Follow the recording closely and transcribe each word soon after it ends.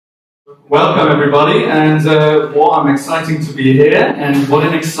Welcome everybody, and what I'm exciting to be here, and what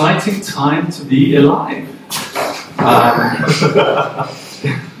an exciting time to be alive.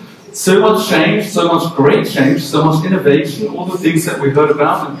 So much change, so much great change, so much innovation, all the things that we heard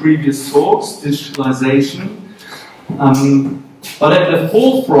about in previous talks, digitalization. But at the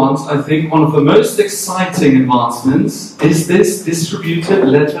forefront, I think one of the most exciting advancements is this distributed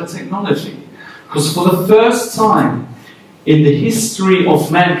ledger technology. Because for the first time in the history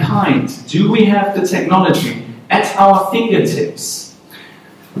of mankind, do we have the technology at our fingertips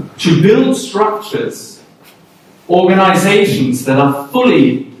to build structures, organizations that are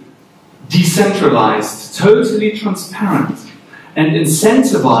fully decentralized, totally transparent, and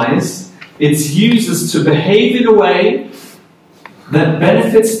incentivize its users to behave in a way that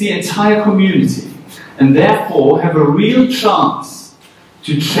benefits the entire community, and therefore have a real chance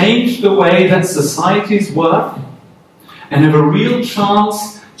to change the way that societies work, and have a real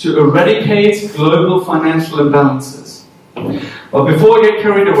chance to eradicate global financial imbalances. But before I get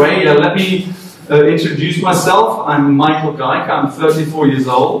carried away, let me introduce myself. I'm Michael Geike, I'm 34 years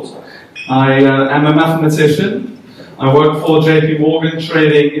old. I am a mathematician. I worked for JP Morgan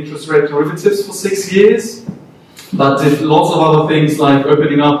trading interest rate derivatives for 6 years, but did lots of other things like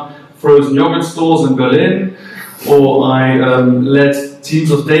opening up frozen yogurt stores in Berlin, or I led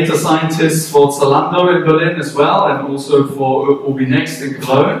teams of data scientists for Zalando in Berlin as well, and also for Next in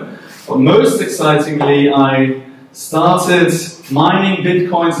Cologne. But most excitingly, I started mining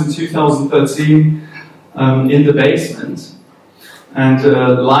bitcoins in 2013 in the basement, and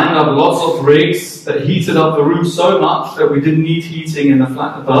lined up lots of rigs that heated up the room so much that we didn't need heating in the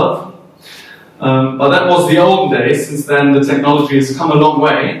flat above. But that was the old days. Since then, the technology has come a long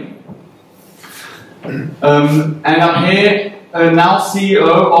way. And I'm here now CEO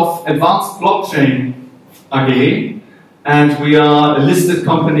of Advanced Blockchain AG, and we are a listed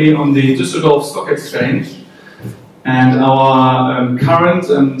company on the Düsseldorf Stock Exchange. And our current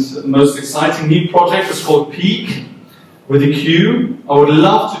and most exciting new project is called Peak, with a Q. I would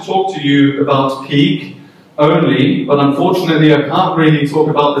love to talk to you about Peak only, but unfortunately I can't really talk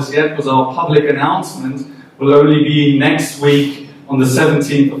about this yet because our public announcement will only be next week on the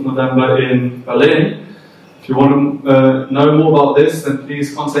 17th of November in Berlin. If you want to know more about this, then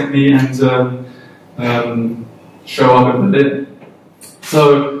please contact me and show up in Berlin.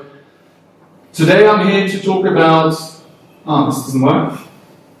 So, today I'm here to talk about... this doesn't work.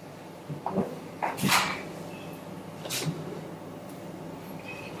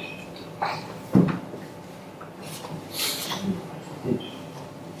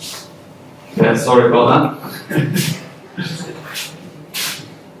 Yeah, sorry about that.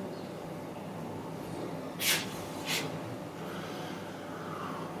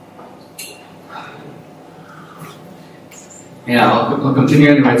 Yeah, I'll continue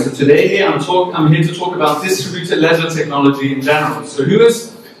anyway. So today I'm here to talk about distributed ledger technology in general. So who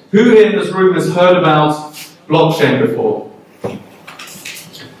here in this room has heard about blockchain before?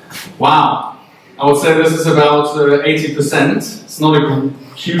 Wow. I would say this is about 80%. It's not a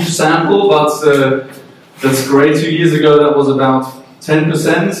huge sample, but that's great. 2 years ago that was about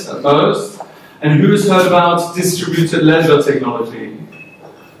 10% at most. And who's heard about distributed ledger technology?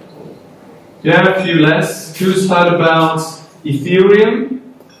 Yeah, a few less. Who's heard about Ethereum?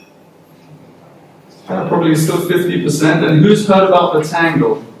 Probably still 50%. And who's heard about the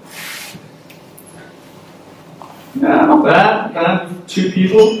Tangle? Yeah, not bad. 2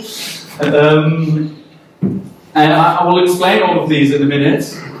 people. And I will explain all of these in a minute.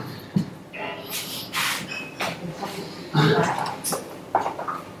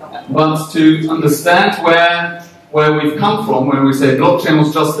 But to understand where we've come from, when we say blockchain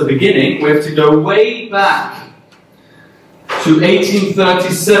was just the beginning, we have to go way back to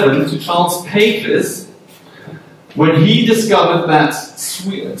 1837 to Charles Pages, when he discovered that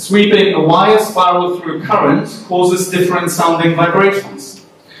sweeping a wire spiral through a current causes different sounding vibrations.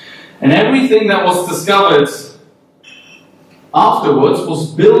 And everything that was discovered afterwards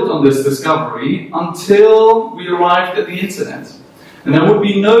was built on this discovery until we arrived at the internet. And there would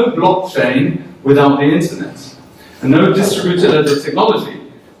be no blockchain without the internet, and no distributed ledger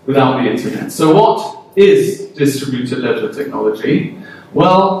technology without the internet. So what is distributed ledger technology?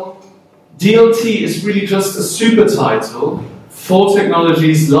 Well, DLT is really just a super title for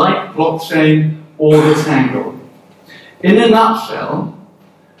technologies like blockchain or the Tangle. In a nutshell,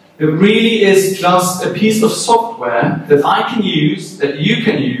 it really is just a piece of software that I can use, that you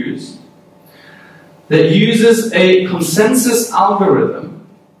can use, that uses a consensus algorithm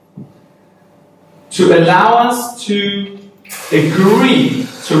to allow us to agree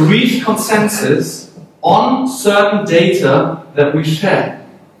to reach consensus on certain data that we share.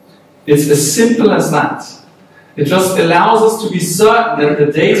 It's as simple as that. It just allows us to be certain that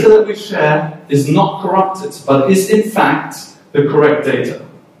the data that we share is not corrupted, but is in fact the correct data.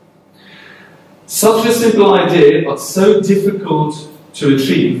 Such a simple idea, but so difficult to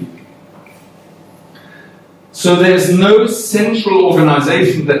achieve. So there's no central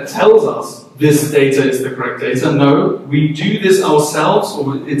organization that tells us this data is the correct data. No, we do this ourselves,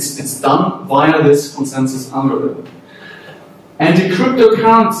 or it's done via this consensus algorithm. And a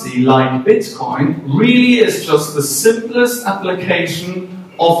cryptocurrency like Bitcoin really is just the simplest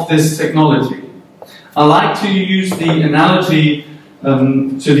application of this technology. I like to use the analogy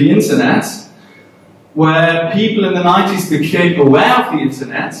to the internet, where people in the 90s became aware of the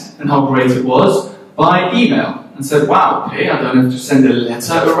internet and how great it was by email, and said, wow, okay, I don't have to send a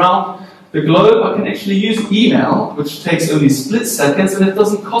letter around the globe, I can actually use email, which takes only split seconds and it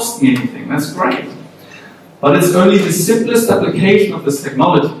doesn't cost me anything. That's great. But it's only the simplest application of this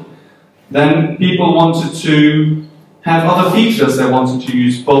technology. Then people wanted to have other features. They wanted to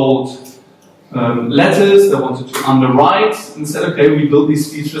use bold letters, they wanted to underwrite, and said, okay, we build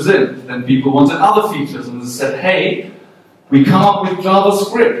these features in. Then people wanted other features, and they said, hey, we come up with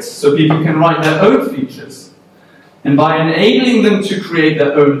JavaScript so people can write their own features. And by enabling them to create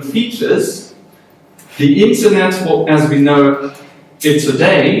their own features, the internet, as we know it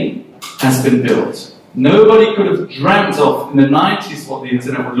today, has been built. Nobody could have dreamt of in the 90s what the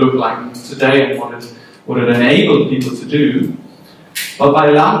internet would look like today and what it enabled people to do. But by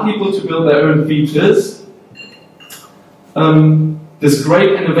allowing people to build their own features, this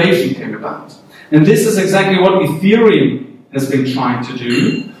great innovation came about. And this is exactly what Ethereum has been trying to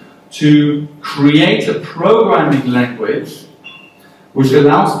do, to create a programming language which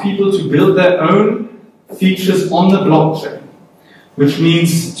allows people to build their own features on the blockchain, which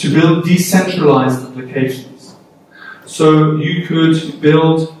means to build decentralized applications. So you could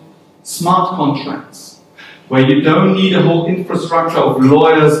build smart contracts, where you don't need a whole infrastructure of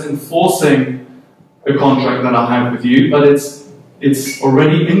lawyers enforcing a contract that I have with you, but it's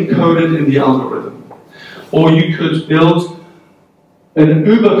already encoded in the algorithm. Or you could build an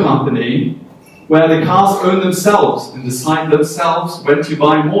Uber company where the cars own themselves and decide themselves when to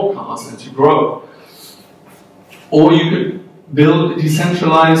buy more cars and to grow. Or you could build a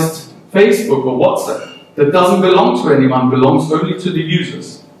decentralized Facebook or WhatsApp that doesn't belong to anyone, belongs only to the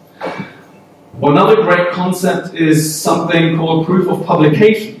users. Another great concept is something called proof of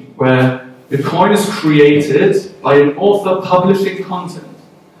publication, where the coin is created by an author publishing content.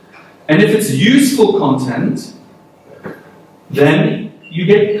 And if it's useful content, then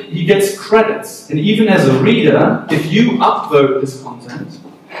he gets credits. And even as a reader, if you upvote this content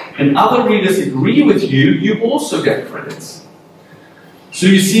and other readers agree with you, you also get credits. So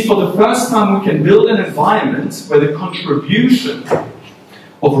you see, for the first time, we can build an environment where the contribution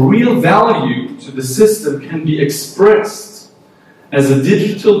of real value to the system can be expressed as a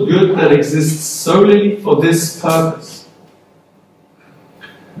digital good that exists solely for this purpose.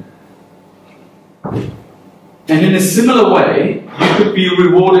 And in a similar way, you could be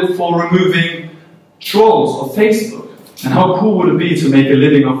rewarded for removing trolls of Facebook. And how cool would it be to make a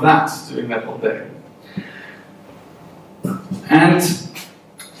living of that, doing that all day?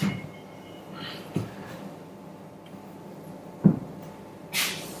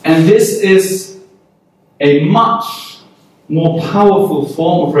 And this is a much more powerful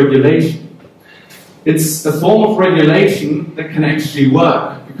form of regulation. It's a form of regulation that can actually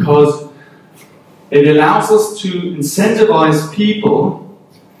work, because it allows us to incentivize people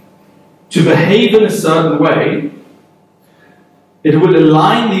to behave in a certain way. It would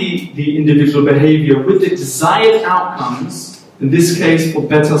align the individual behavior with the desired outcomes, in this case for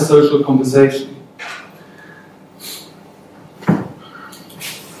better social conversation.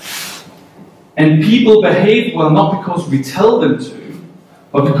 And people behave well not because we tell them to,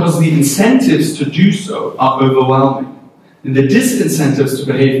 but because the incentives to do so are overwhelming. And the disincentives to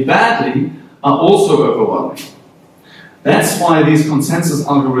behave badly are also overwhelming. That's why these consensus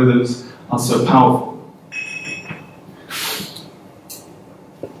algorithms are so powerful.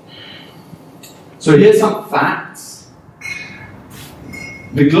 So here's some facts.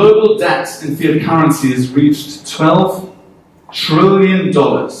 The global debt in fiat currency has reached $12 trillion.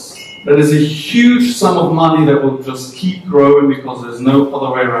 That is a huge sum of money that will just keep growing because there's no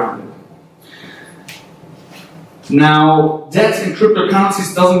other way around it. Now, debt in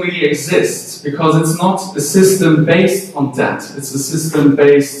cryptocurrencies doesn't really exist because it's not a system based on debt. It's a system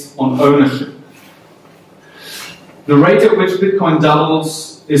based on ownership. The rate at which Bitcoin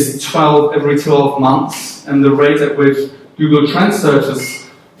doubles is 12 every 12 months, and the rate at which Google Trend searches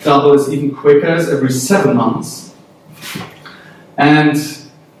double is even quicker, it's every 7 months. And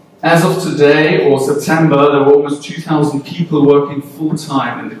as of today, or September, there were almost 2,000 people working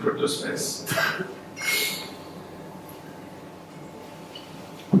full-time in the crypto space.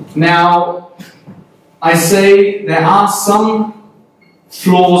 Now, I say there are some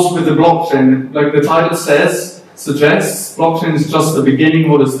flaws with the blockchain. Like the title suggests, blockchain is just the beginning,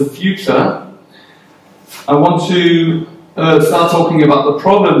 what is the future? I want to start talking about the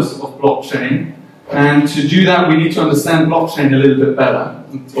problems of blockchain, and to do that we need to understand blockchain a little bit better,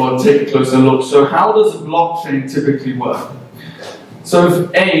 or take a closer look. So how does a blockchain typically work? So if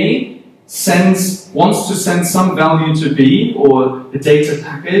A wants to send some value to B, or a data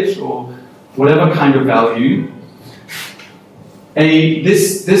package, or whatever kind of value,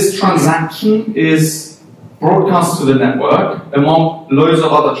 this transaction is broadcast to the network among loads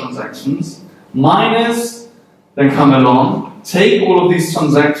of other transactions. Miners then come along, take all of these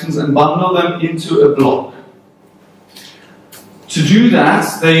transactions and bundle them into a block. To do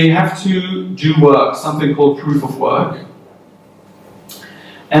that, they have to do work, something called proof of work.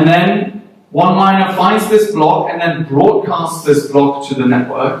 And then one miner finds this block and then broadcasts this block to the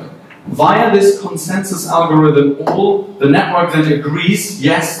network. Via this consensus algorithm, the network then agrees,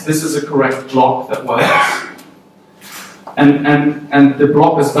 yes, this is a correct block that works. And the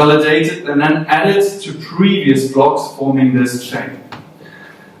block is validated and then added to previous blocks forming this chain.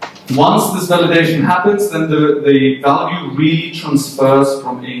 Once this validation happens, then the value really transfers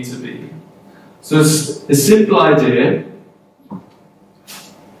from A to B. So it's a simple idea.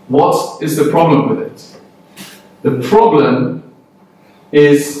 What is the problem with it? The problem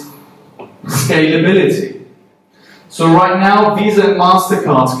is scalability. So right now, Visa and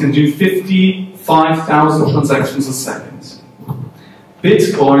MasterCard can do 55,000 transactions a second.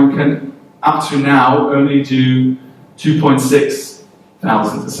 Bitcoin can, up to now, only do 2.6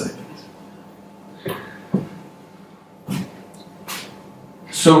 thousand a second.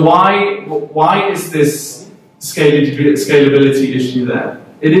 So why is this scalability issue there?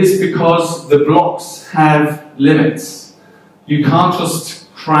 It is because the blocks have limits. You can't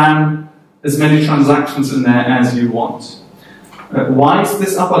just cram as many transactions in there as you want. Why is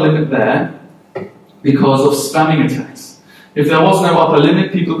this upper limit there? Because of spamming attacks. If there was no upper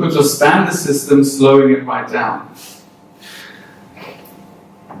limit, people could just spam the system, slowing it right down.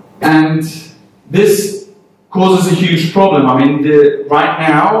 And this causes a huge problem. I mean, right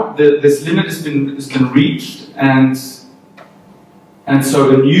now, this limit has been reached, and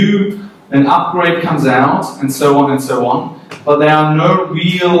so an upgrade comes out, and so on and so on. But there are no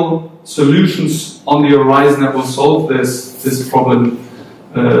real solutions on the horizon that will solve this problem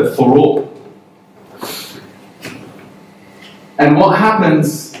for all. And what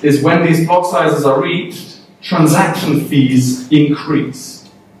happens is when these block sizes are reached, transaction fees increase.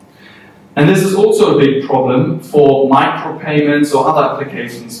 And this is also a big problem for micropayments or other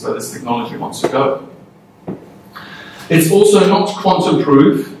applications where this technology wants to go. It's also not quantum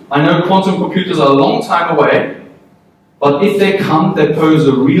proof. I know quantum computers are a long time away, but if they come, they pose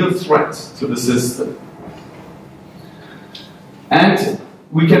a real threat to the system. And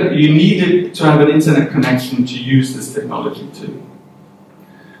you need to have an internet connection to use this technology too.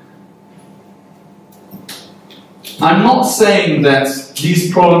 I'm not saying that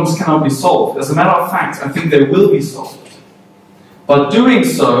these problems cannot be solved. As a matter of fact, I think they will be solved. But doing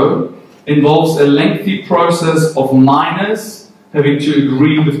so involves a lengthy process of miners having to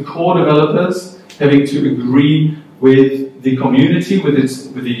agree with core developers, having to agree with the community, with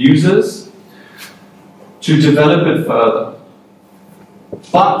the users, to develop it further.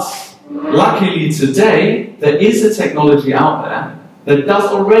 But luckily today, there is a technology out there that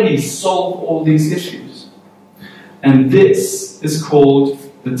does already solve all these issues. And this is called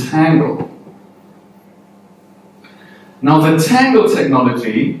the Tangle. Now the Tangle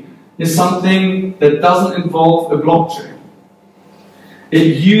technology is something that doesn't involve a blockchain.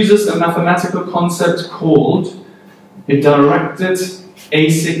 It uses a mathematical concept called a directed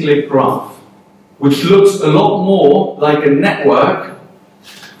acyclic graph, which looks a lot more like a network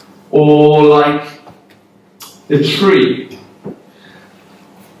or like a tree.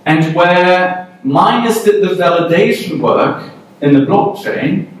 And where miners did the validation work in the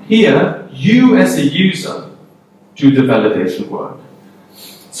blockchain, here you as a user do the validation work.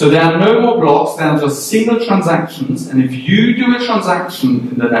 So there are no more blocks, there are just single transactions, and if you do a transaction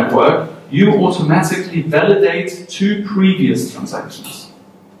in the network, you automatically validate two previous transactions.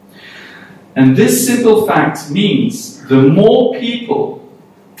 And this simple fact means the more people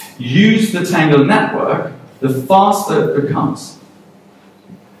use the Tangle Network, the faster it becomes.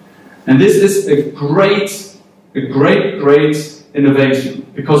 And this is a great innovation,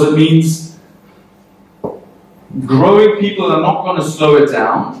 because it means growing people are not going to slow it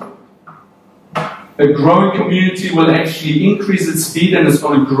down. a growing community will actually increase its speed and it's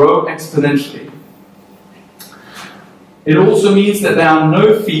going to grow exponentially. It also means that there are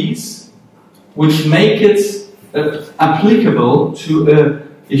no fees, which make it applicable to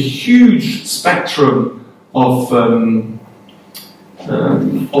a huge spectrum of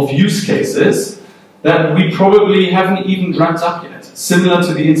use cases that we probably haven't even dreamt up yet, similar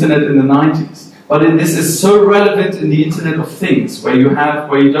to the internet in the 90s. But this is so relevant in the Internet of Things, where you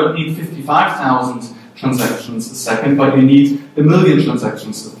don't need 55,000 transactions a second, but you need 1 million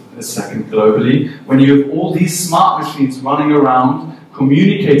transactions a second globally, when you have all these smart machines running around,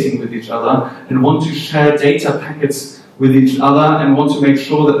 communicating with each other, and want to share data packets with each other, and want to make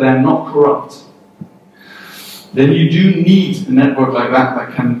sure that they're not corrupt. Then you do need a network like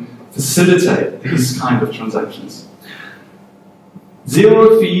that can facilitate these kind of transactions.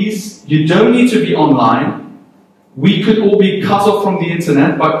 Zero fees, you don't need to be online. We could all be cut off from the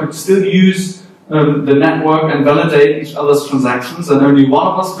internet, but could still use the network and validate each other's transactions, and only one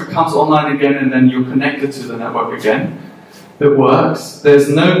of us becomes online again, and then you're connected to the network again. It works. There's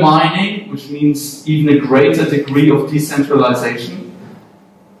no mining, which means even a greater degree of decentralization.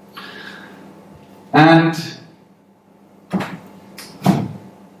 And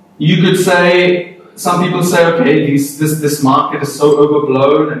you could say, some people say, okay, this market is so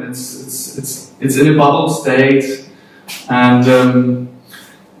overblown and it's in a bubble state, and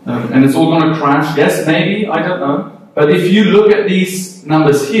it's all going to crash. Yes, maybe, I don't know. But if you look at these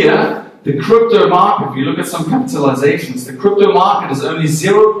numbers here, the crypto market, if you look at some capitalizations, the crypto market is only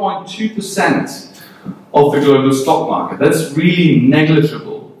 0.2% of the global stock market. That's really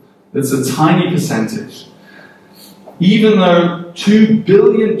negligible. That's a tiny percentage. Even though $2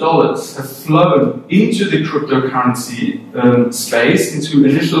 billion have flown into the cryptocurrency space, into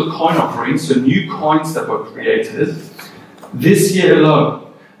initial coin offerings, so new coins that were created, this year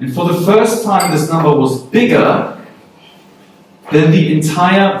alone. And for the first time, this number was bigger than the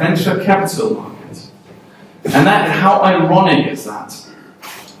entire venture capital market. And how ironic is that?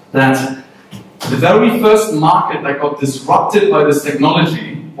 That the very first market that got disrupted by this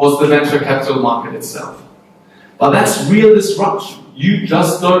technology was the venture capital market itself. But that's real disruption. You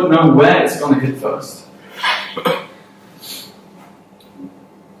just don't know where it's going to hit first.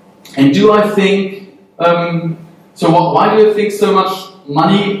 And do I think, why do you think so much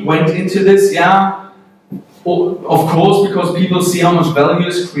money went into this? Yeah, of course, because people see how much value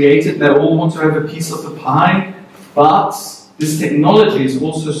is created, they all want to have a piece of the pie, but this technology is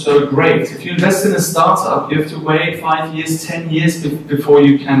also so great. If you invest in a startup, you have to wait 5 years, 10 years before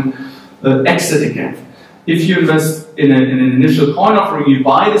you can exit again. If you invest in an initial coin offering, you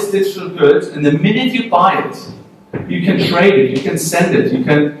buy this digital good, and the minute you buy it, you can trade it, you can send it, you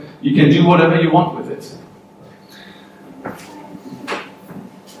can do whatever you want with it.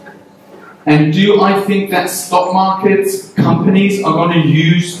 And do I think that stock markets, companies are going to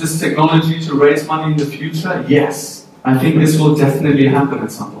use this technology to raise money in the future? Yes. I think this will definitely happen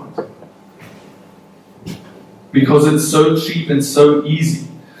at some point. Because it's so cheap and so easy.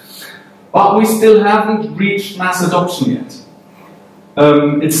 But we still haven't reached mass adoption yet.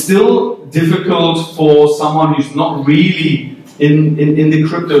 It's still difficult for someone who's not really in the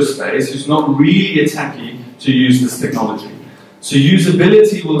crypto space, who's not really a techie, to use this technology. So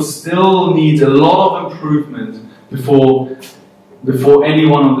usability will still need a lot of improvement before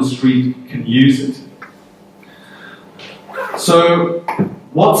anyone on the street can use it. So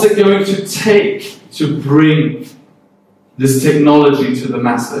what's it going to take to bring this technology to the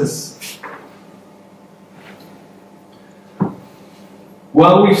masses?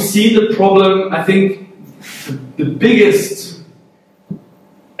 Well, we've seen the problem. I think the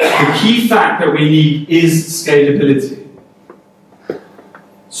key fact that we need is scalability.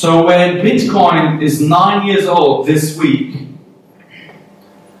 So when Bitcoin is 9 years old this week,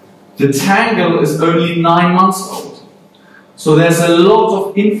 the Tangle is only 9 months old. So there's a lot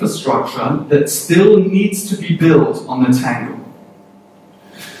of infrastructure that still needs to be built on the Tangle.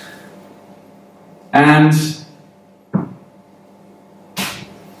 And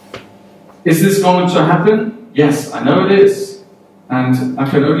is this going to happen? Yes, I know it is. And I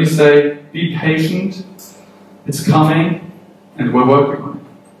can only say, be patient, it's coming, and we're working on it.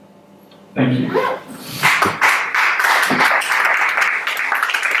 Thank you.